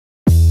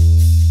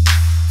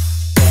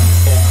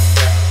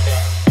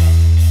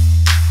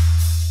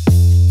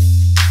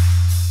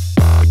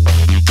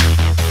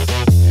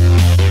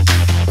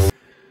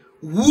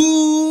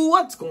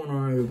going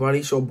on, everybody?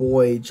 It's your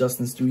boy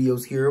Justin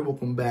Studios here.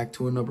 Welcome back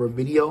to another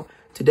video.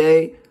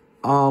 Today,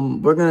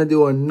 we're gonna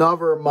do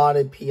another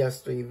modded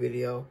PS3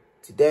 video.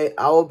 Today,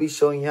 I will be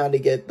showing you how to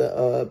get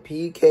the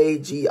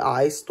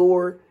PKGi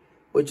store,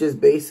 which is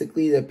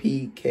basically the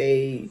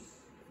PKGi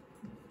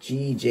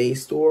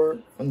store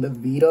from the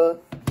Vita,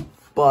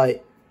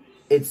 but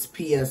it's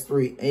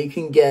PS3, and you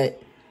can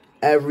get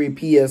every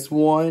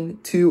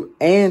PS1, 2,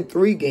 and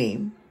 3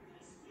 game.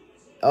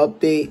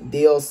 Update,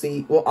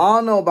 DLC. Well, I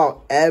don't know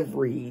about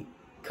every,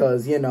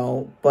 cause you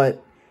know,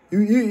 but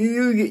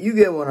you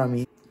get what I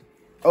mean.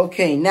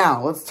 Okay,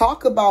 now let's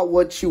talk about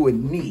what you would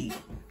need.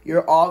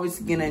 You're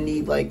obviously gonna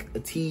need like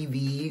a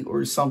TV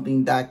or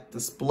something that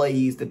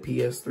displays the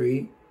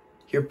PS3.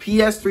 Your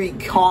PS3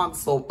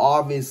 console,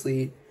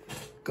 obviously,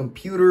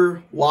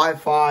 computer,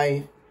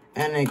 Wi-Fi,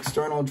 and an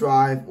external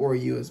drive or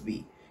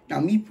USB.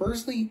 Now, me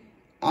personally,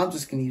 I'm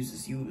just gonna use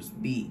this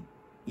USB,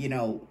 you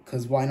know,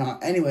 cause why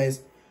not?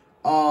 Anyways.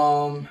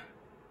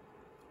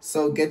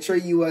 So get your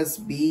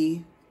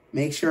USB,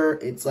 make sure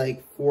it's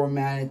like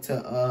formatted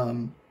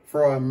to,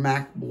 for our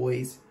Mac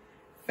boys,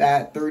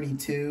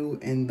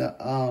 FAT32, and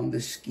the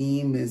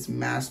scheme is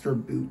master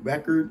boot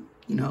record,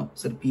 you know,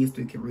 so the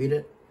PS3 can read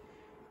it.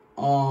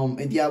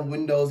 If you have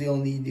Windows, you'll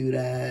need to do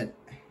that.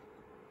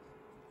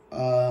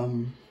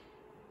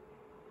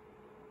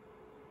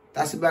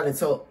 That's about it.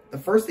 So the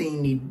first thing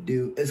you need to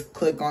do is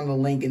click on the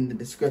link in the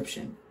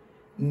description.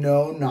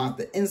 No, not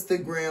the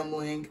Instagram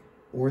link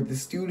or the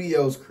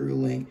Studios Crew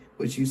link,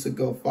 which used to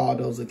go follow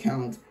those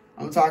accounts.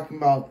 I'm talking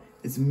about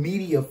this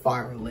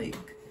Mediafire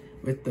link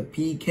with the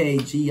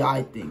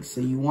PKGi thing. So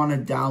you want to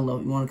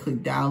download. You want to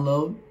click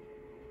download.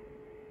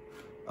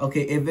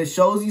 Okay, if it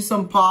shows you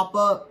some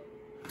pop-up,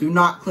 do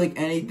not click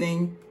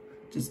anything.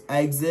 Just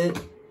exit.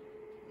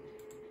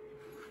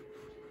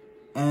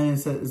 And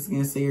it's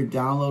going to say your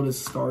download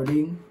is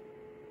starting.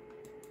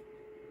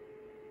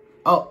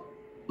 Oh,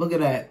 look at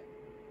that.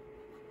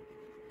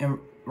 And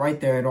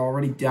right there, it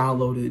already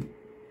downloaded.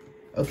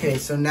 Okay,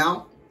 so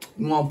now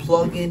you want to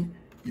plug in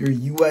your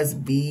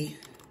USB.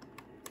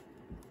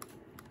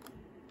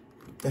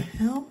 The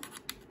hell?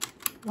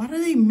 Why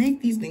do they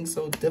make these things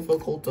so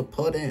difficult to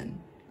put in?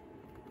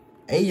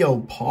 Hey, yo,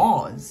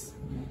 pause.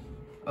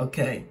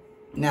 Okay,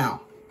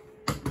 now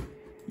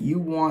you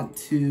want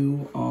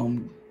to,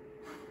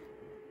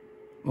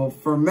 well,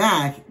 for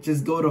Mac,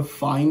 just go to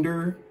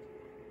Finder.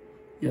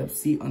 Yep,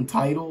 see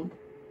Untitled.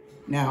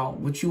 Now,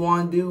 what you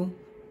want to do,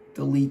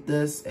 delete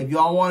this. If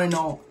y'all want to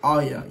know, oh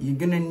yeah, you're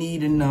going to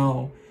need to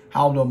know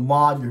how to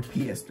mod your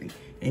PS3.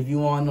 If you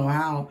want to know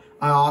how,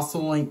 I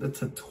also link the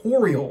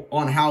tutorial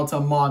on how to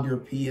mod your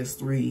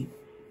PS3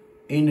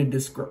 in the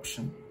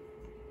description.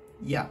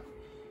 Yeah.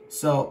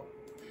 So,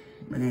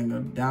 we're going to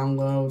go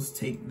downloads,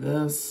 take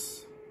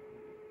this,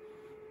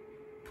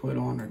 put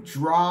on a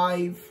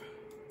drive,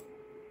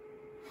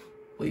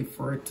 wait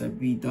for it to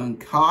be done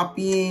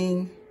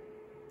copying,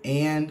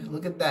 and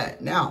look at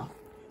that. Now,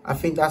 I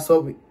think that's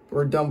what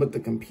we're done with the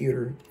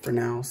computer for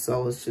now.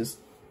 So let's just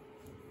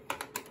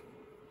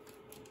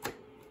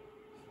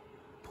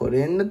put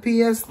in the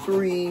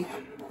PS3.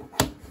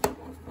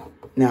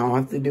 Now all I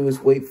have to do is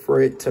wait for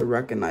it to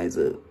recognize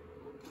it.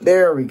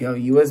 There we go.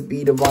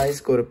 USB device.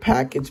 Go to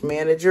package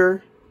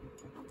manager.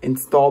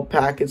 Install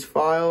package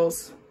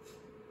files.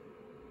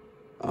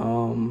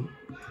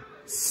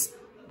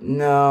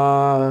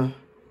 Nah.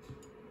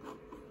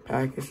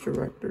 Package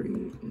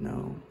directory.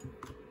 No.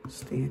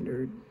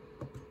 Standard.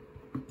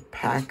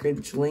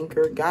 Package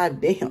linker.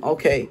 God damn.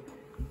 Okay.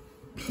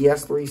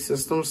 PS3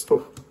 system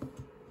store.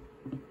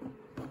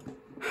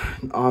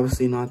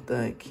 Obviously not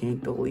that.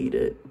 Can't delete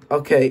it.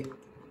 Okay.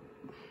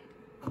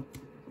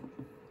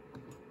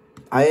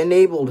 I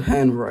enabled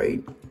hen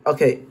right.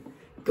 Okay.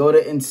 Go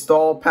to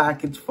install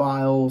package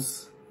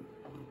files.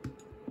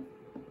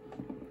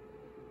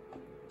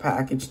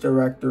 Package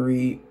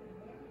directory.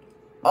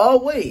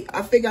 Oh wait,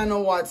 I think I know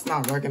why it's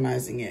not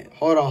recognizing it.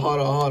 Hold on.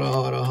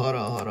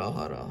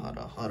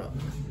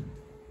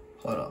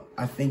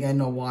 I think I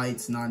know why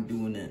it's not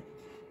doing it.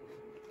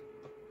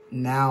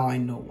 Now I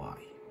know why.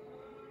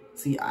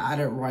 See, I had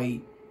it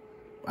right.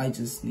 I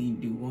just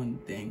need to do one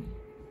thing.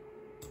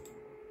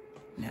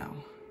 Now,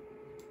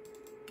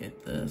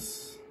 get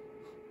this.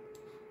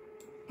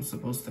 I'm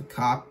supposed to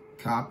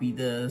copy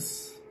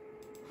this.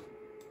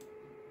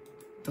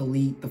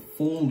 Delete the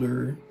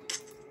folder.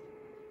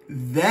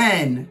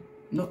 Then,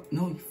 no,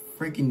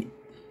 freaking,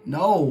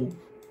 no,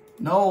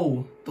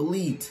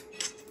 delete.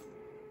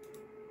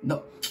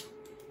 No.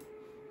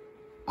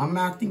 I'm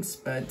acting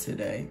sped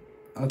today.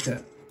 Okay.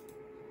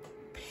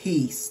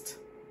 Paste.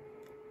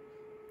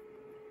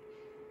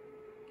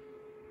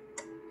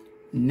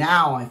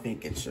 Now I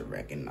think it should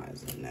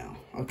recognize it now.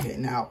 Okay,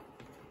 now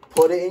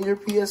put it in your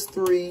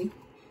PS3.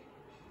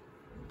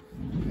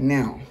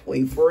 Now,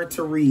 wait for it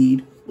to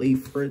read.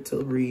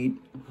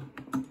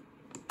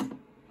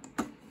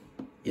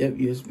 Yep,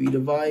 USB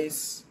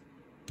device.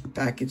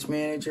 Package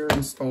manager.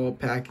 Install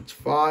package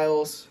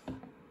files.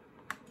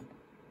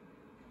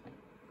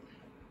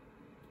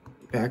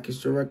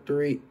 Package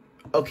directory.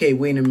 Okay,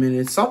 wait a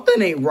minute.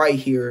 Something ain't right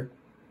here.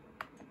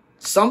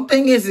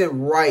 Something isn't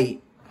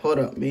right. Hold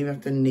up. Maybe I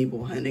have to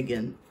enable hen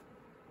again.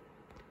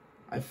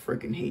 I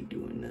freaking hate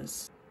doing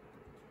this.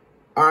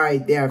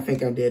 Alright, there. I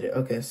think I did it.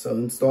 Okay, so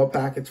install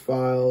package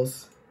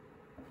files.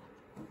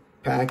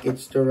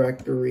 Package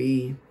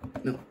directory.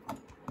 No.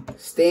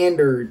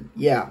 Standard.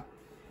 Yeah.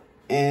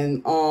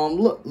 And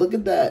look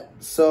at that.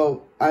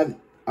 So I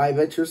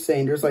bet you're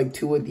saying there's like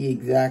two of the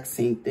exact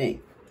same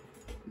thing.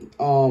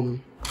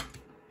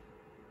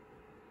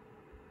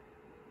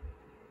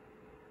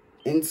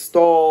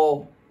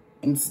 Install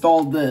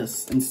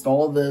this,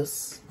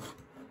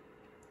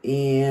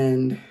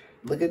 and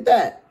look at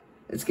that.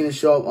 It's gonna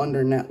show up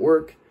under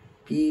network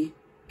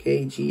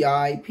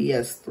PKGi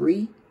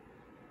PS3.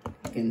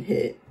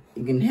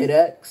 You can hit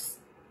X,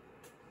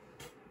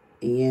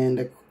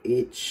 and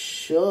it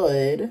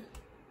should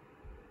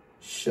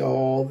show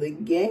all the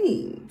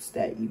games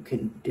that you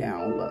can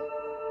download.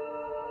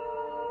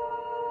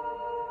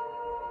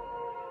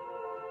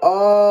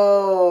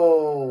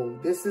 Oh,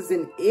 this is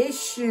an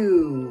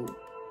issue.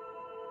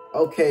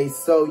 Okay,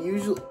 so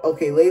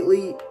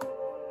lately,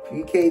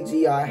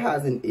 PKGi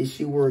has an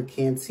issue where it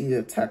can't see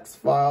the text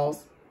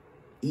files,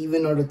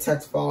 even though the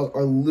text files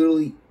are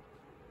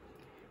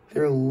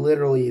they're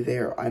literally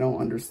there. I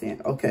don't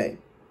understand. Okay,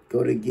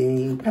 go to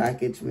game,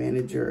 package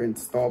manager,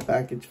 install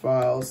package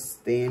files,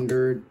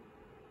 standard.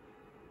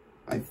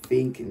 I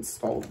think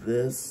install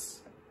this.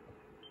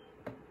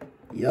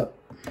 Yep.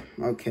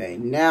 Okay,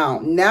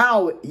 yep.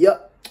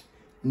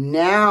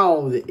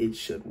 Now it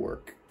should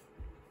work.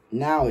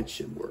 Now it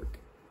should work.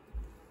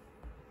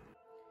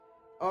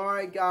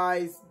 Alright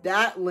guys,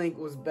 that link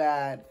was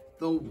bad.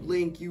 The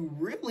link you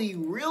really,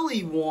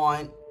 really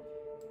want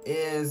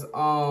is,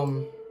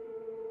 hold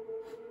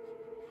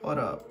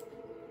up.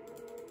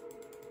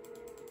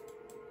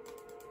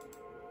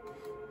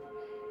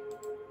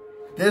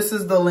 This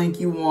is the link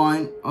you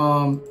want.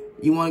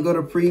 You want to go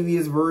to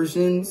previous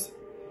versions.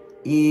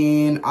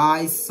 And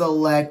I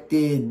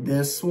selected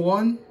this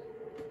one.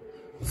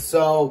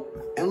 So,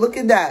 and look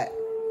at that.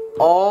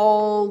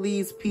 All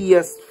these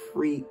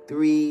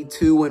PS3,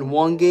 2, and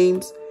 1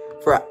 games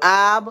for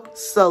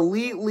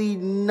absolutely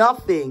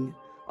nothing.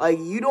 Like,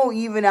 you don't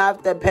even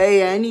have to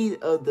pay any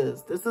of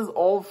this. This is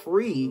all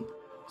free.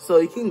 So,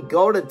 you can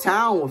go to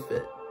town with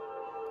it.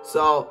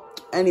 So,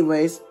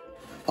 anyways,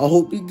 I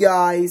hope you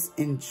guys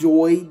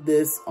enjoyed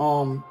this,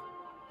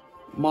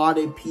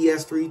 modded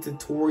PS3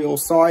 tutorial.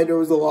 Sorry there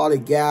was a lot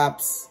of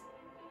gaps.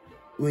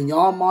 When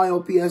y'all mod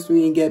your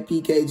PS3 and get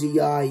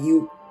PKGi,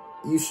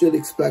 you should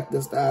expect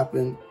this to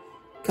happen.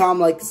 Comment,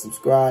 like, and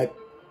subscribe.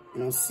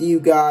 And I'll see you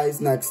guys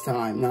next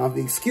time. Now, if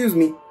you excuse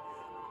me,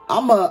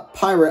 I'm a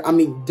pirate.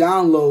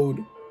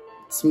 Download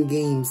some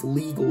games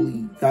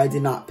legally that I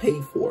did not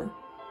pay for.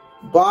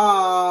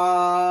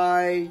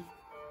 Bye.